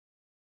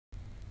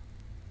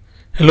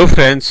Hello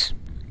friends.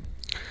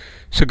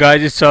 So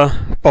guys, it's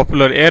a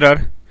popular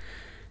error.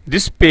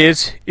 This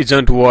page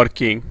isn't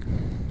working.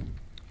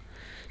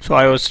 So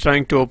I was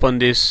trying to open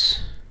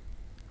this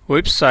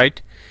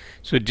website,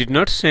 so it did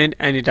not send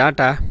any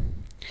data.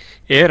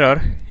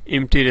 Error,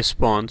 empty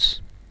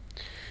response.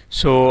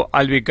 So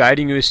I'll be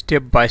guiding you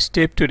step by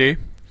step today.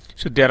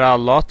 So there are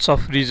lots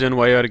of reasons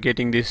why you are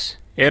getting this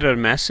error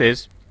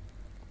message.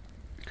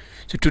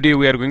 So today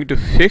we are going to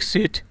fix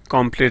it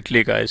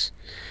completely, guys.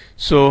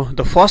 So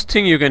the first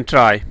thing you can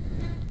try,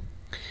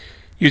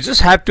 you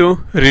just have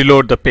to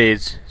reload the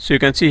page. So you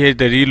can see here's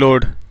the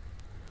reload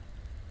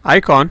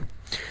icon.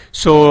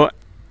 So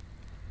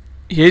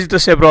here's the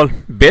several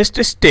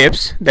best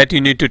steps that you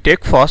need to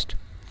take first.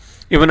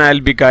 Even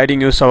I'll be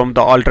guiding you some of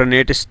the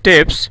alternate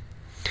steps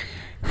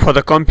for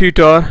the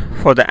computer,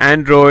 for the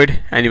Android,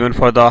 and even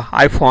for the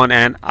iPhone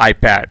and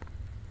iPad.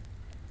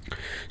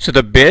 So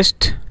the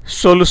best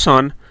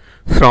solution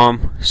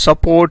from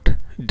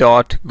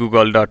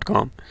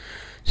support.google.com.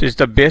 So it's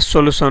the best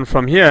solution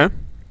from here.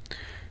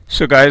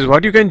 So guys,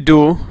 what you can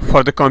do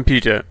for the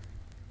computer,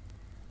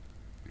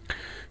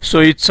 so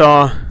it's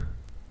a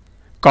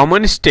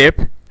common step,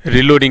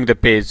 reloading the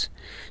page.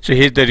 So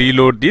here's the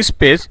reload this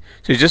page.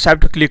 So you just have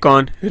to click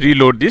on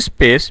reload this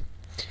page.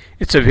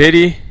 It's a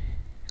very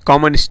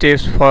common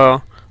steps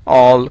for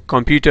all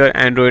computer,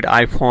 Android,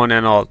 iPhone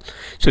and all.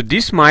 So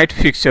this might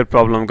fix your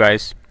problem,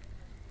 guys.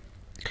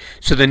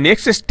 So the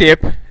next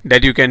step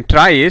that you can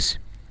try is,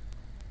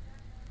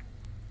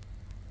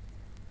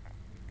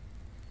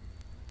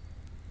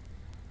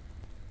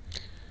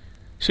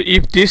 so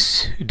if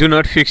this do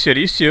not fix your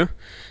issue,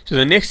 so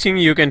the next thing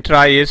you can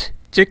try is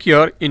check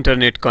your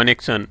internet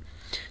connection.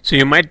 So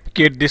you might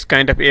get this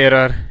kind of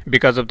error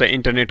because of the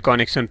internet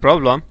connection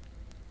problem.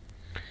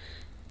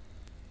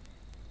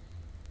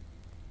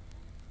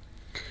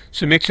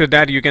 So make sure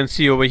that you can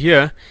see over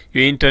here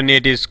your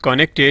internet is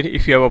connected.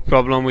 If you have a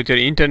problem with your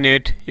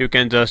internet, you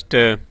can just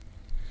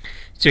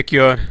check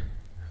your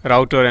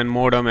router and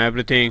modem,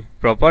 everything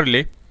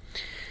properly.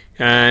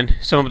 And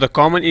some of the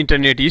common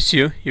internet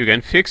issue, you can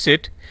fix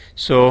it.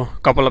 So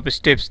couple of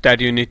steps that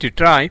you need to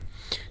try.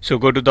 So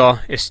go to the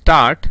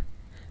start,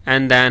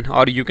 and then,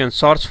 or you can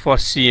search for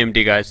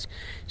CMD, guys.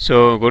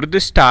 So go to the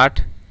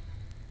start,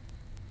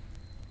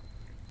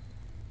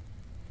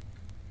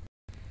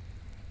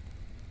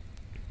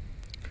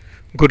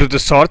 go to the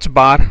search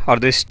bar or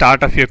the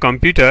start of your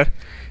computer,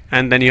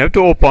 and then you have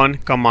to open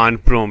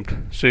command prompt.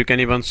 So you can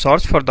even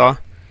search for the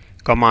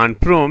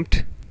command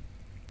prompt.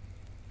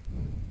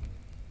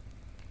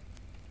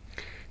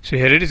 So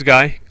here it is,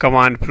 guys,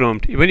 command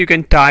prompt. Even you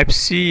can type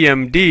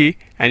CMD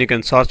and you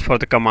can search for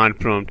the command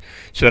prompt.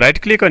 So right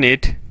click on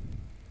it,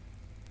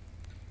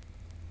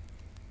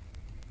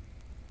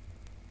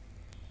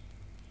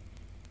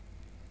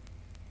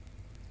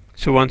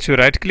 so once you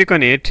right click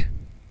on it,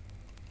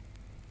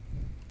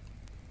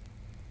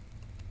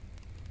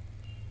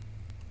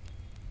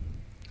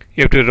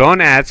 you have to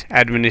run as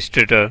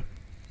administrator.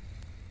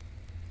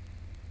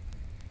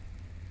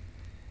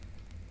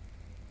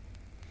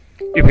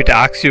 If it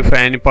asks you for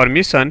any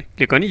permission,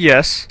 click on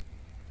yes.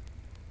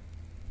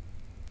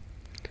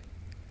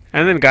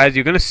 And then guys,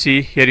 you're gonna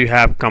see here you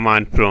have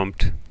command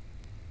prompt.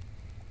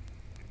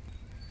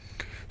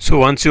 So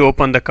once you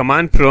open the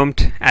command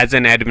prompt as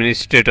an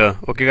administrator,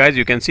 okay guys,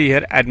 you can see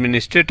here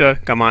administrator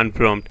command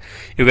prompt.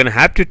 You're gonna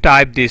have to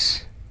type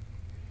this.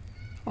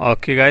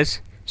 Okay guys,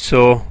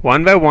 so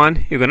one by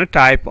one you're gonna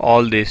type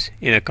all this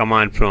in a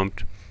command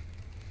prompt.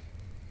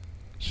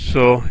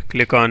 So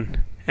click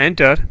on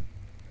enter.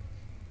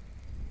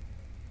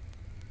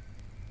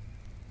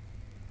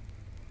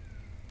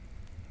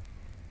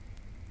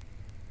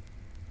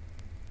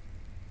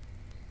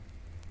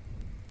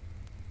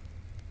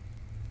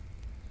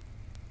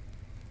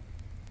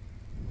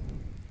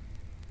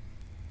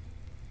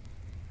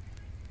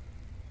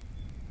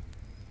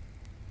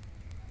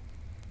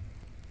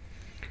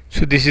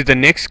 So this is the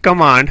next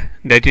command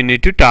that you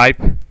need to type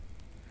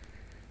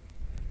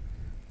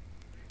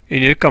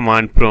in your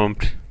command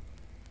prompt.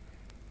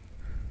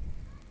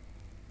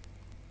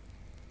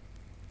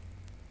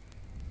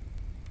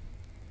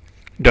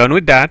 Done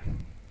with that.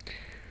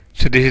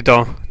 So this is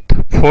the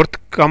fourth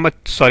command,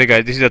 sorry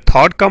guys, this is the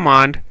third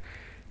command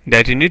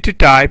that you need to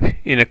type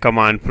in a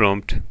command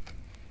prompt.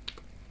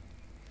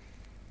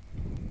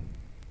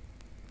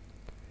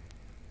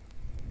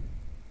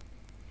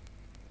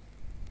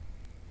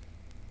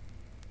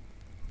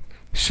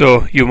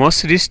 So you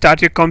must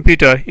restart your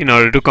computer in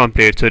order to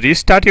complete. So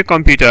restart your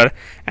computer,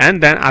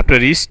 and then after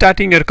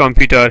restarting your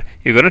computer,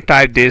 you're going to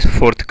type this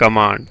fourth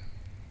command.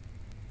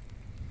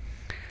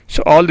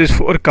 So all these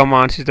four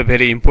commands is the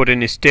very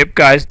important step,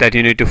 guys, that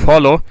you need to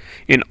follow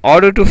in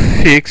order to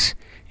fix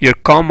your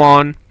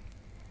common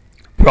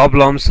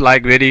problems,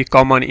 like very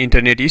common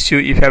internet issue.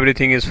 If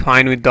everything is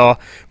fine with the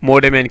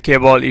modem and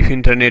cable, if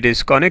internet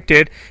is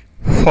connected,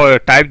 for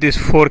type this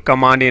four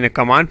command in a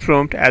command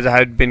prompt as I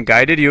have been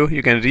guided you.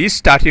 You can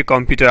restart your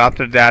computer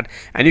after that,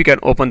 and you can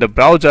open the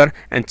browser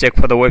and check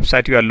for the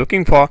website you are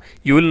looking for.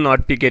 You will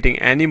not be getting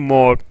any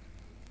more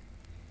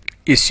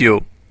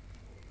issue.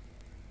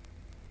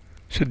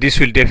 So this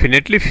will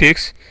definitely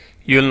fix.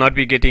 You will not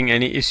be getting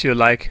any issue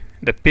like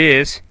the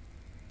page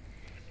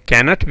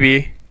cannot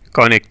be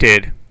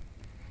connected,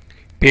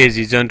 page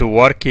isn't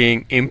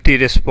working, empty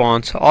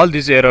response. All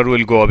these error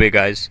will go away,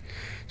 guys.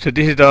 So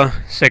this is the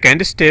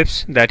second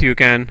steps that you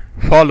can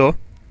follow.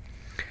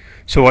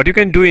 So what you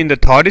can do in the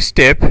third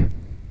step,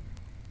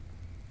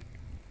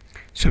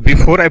 so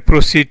before I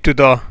proceed to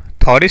the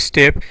third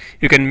step,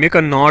 you can make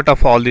a note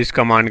of all these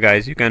commands,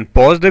 guys. You can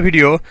pause the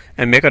video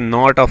and make a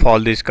note of all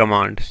these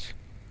commands.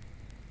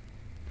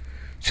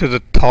 So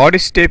the third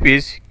step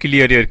is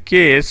clear your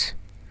cache.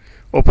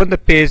 Open the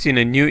page in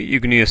a new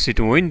igneous sheet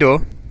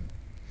window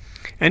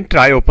and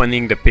try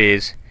opening the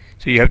page.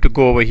 So you have to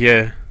go over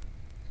here,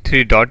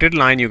 3 dotted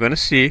line you're gonna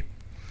see,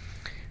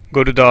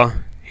 go to the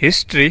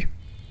history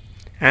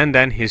and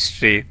then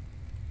history.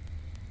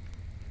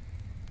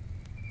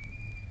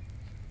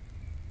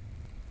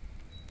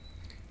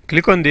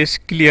 Click on this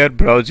clear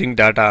browsing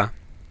data.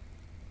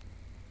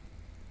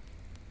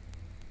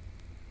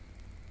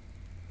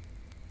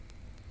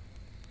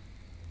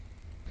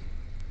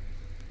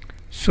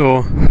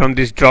 So from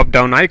this drop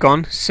down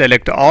icon,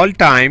 select all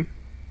time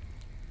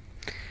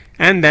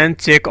and then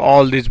check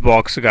all these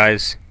box,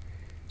 guys.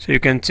 So you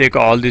can check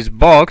all these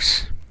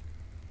box.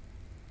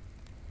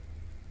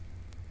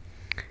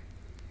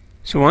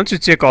 So once you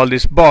check all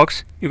this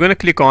box, you're gonna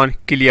click on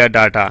clear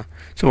data.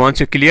 So once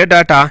you clear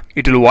data,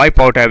 it will wipe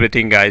out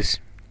everything, guys.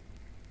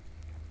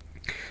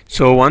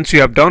 So once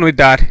you have done with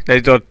that, that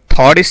is the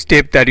third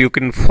step that you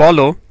can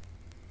follow.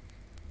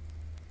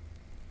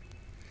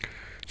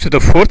 So the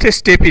fourth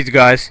step is,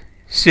 guys,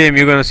 same.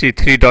 You're gonna see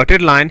 3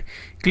 dotted line,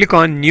 click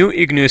on new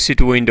igneous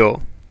sheet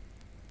window.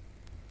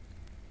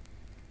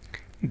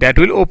 That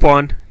will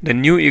open the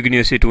new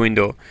igneous sheet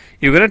window.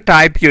 You're gonna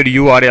type your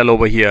URL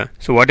over here.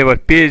 So whatever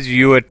page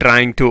you are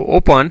trying to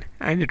open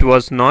and it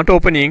was not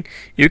opening,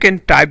 you can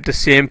type the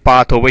same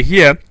path over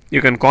here.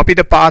 You can copy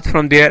the path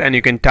from there and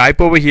you can type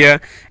over here,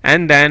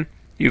 and then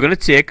you're gonna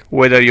check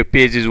whether your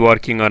page is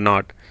working or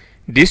not.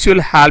 This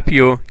will help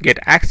you get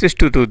access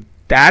to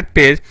that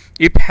page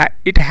if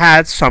it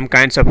has some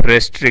kinds of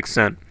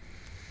restriction.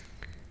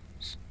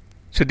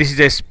 So this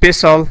is a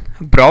special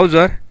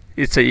browser.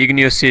 It's a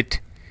igneous sheet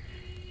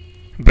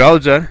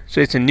browser. So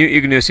it's a new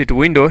igneous sheet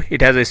window.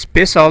 It has a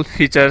special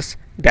features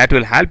that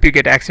will help you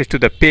get access to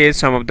the page,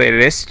 some of the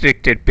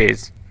restricted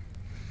page.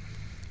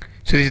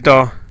 So this is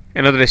the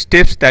another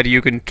steps that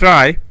you can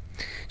try.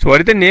 So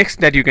what is the next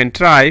that you can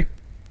try?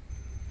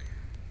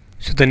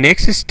 So the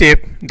next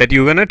step that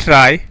you're gonna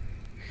try,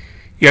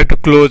 you have to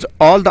close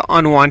all the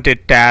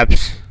unwanted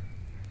tabs.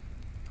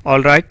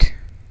 Alright,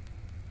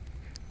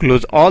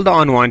 close all the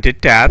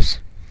unwanted tabs,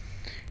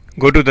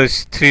 go to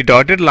this 3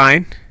 dotted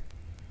line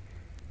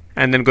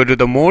and then go to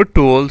the more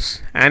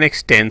tools and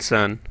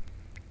extension.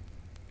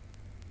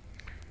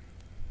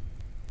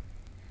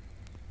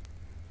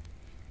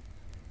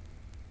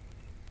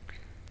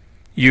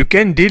 You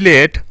can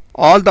delete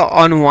all the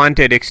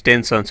unwanted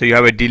extensions. So you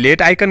have a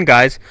delete icon,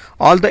 guys.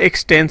 All the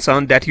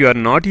extension that you are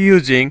not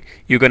using,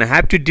 you're gonna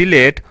have to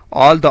delete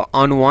all the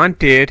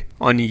unwanted,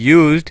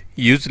 unused,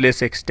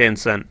 useless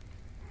extension.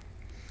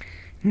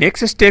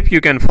 Next step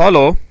you can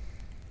follow,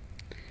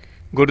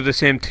 go to the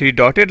same 3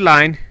 dotted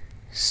line,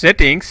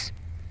 settings,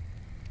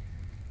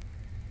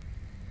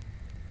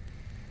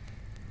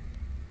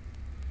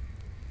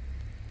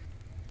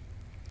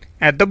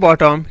 at the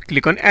bottom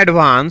click on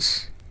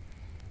advanced,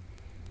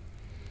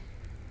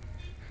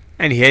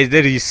 and here is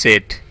the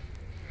reset.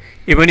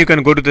 Even you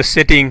can go to the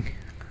setting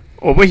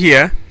over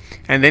here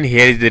and then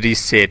here is the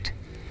reset.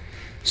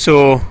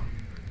 So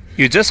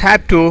you just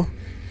have to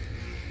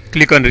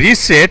click on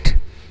reset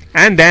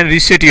and then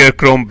reset your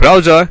Chrome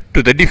browser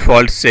to the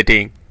default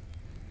setting.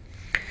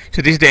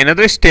 So this is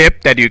another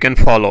step that you can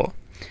follow.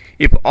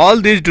 If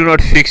all these do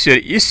not fix your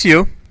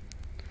issue,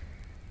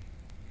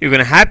 you're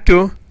gonna have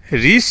to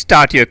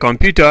restart your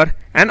computer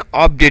and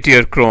update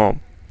your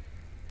Chrome.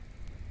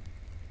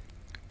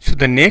 So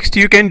the next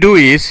you can do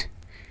is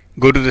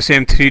go to the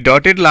same 3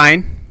 dotted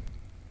line,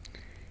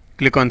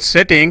 click on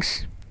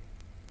settings,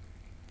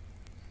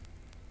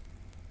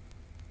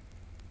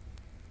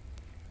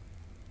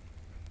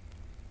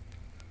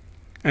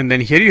 and then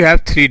here you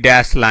have 3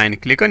 dash line,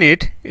 click on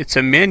it. It's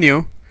a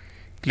menu,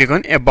 click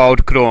on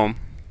about Chrome,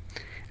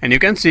 and you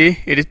can see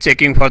it is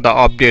checking for the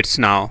updates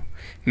now.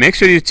 Make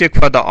sure you check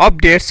for the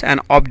updates and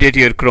update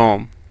your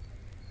Chrome.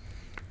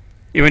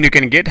 Even you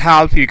can get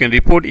help, you can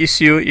report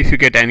issue if you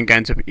get any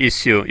kinds of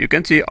issue. You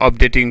can see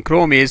updating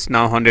Chrome is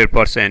now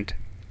 100%.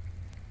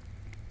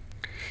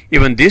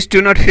 Even this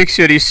do not fix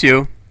your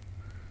issue.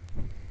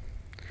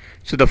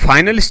 So the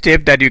final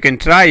step that you can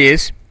try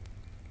is,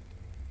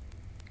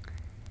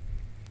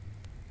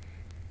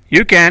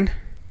 you can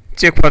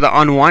check for the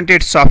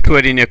unwanted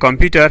software in your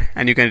computer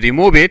and you can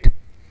remove it.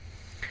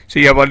 So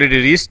you have already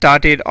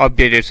restarted,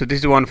 updated. So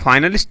this is one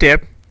final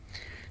step.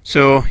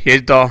 So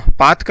here's the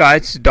path,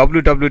 guys,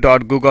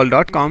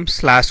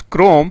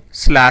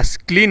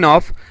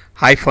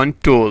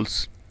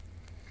 www.google.com/chrome/cleanup-tools.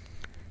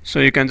 So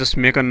you can just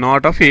make a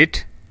note of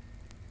it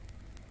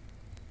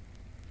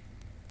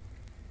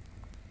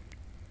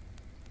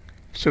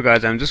So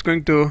guys, I'm just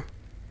going to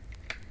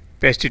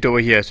paste it over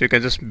here, so you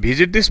can just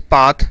visit this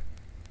path.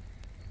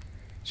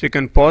 So you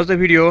can pause the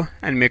video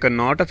and make a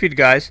note of it,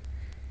 guys.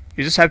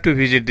 You just have to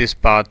visit this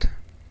path.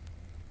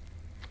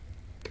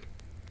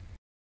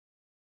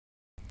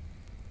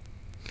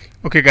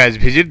 Okay guys,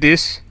 visit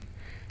this,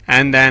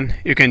 and then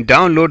you can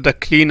download the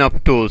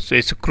cleanup tools. So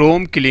it's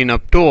Chrome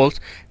cleanup tools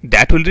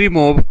that will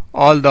remove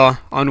all the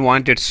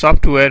unwanted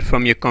software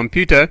from your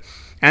computer,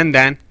 and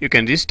then you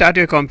can restart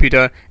your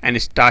computer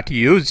and start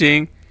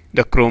using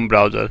the Chrome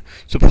browser.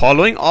 So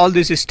following all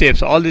these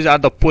steps, all these are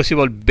the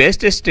possible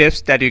best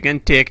steps that you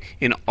can take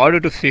in order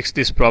to fix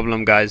this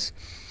problem, guys.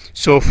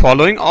 So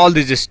following all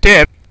these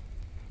steps,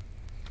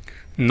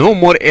 no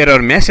more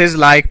error message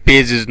like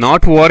page is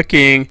not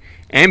working,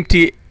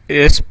 empty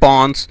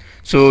response.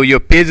 So your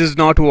page is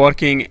not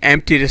working,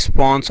 empty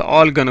response,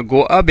 all gonna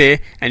go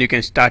away, and you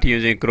can start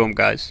using Chrome,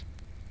 guys.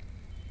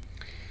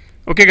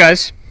 Okay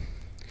guys,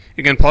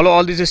 you can follow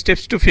all these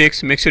steps to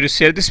fix. Make sure you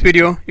share this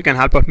video. You can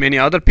help out many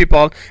other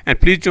people, and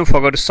please don't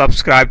forget to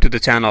subscribe to the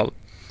channel.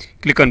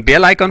 Click on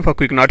bell icon for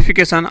quick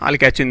notification. I'll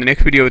catch you in the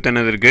next video with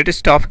another great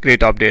stuff,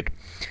 great update.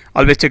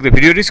 Always check the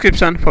video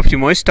description for few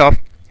more stuff.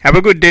 Have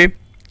a good day.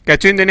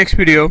 Catch you in the next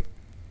video.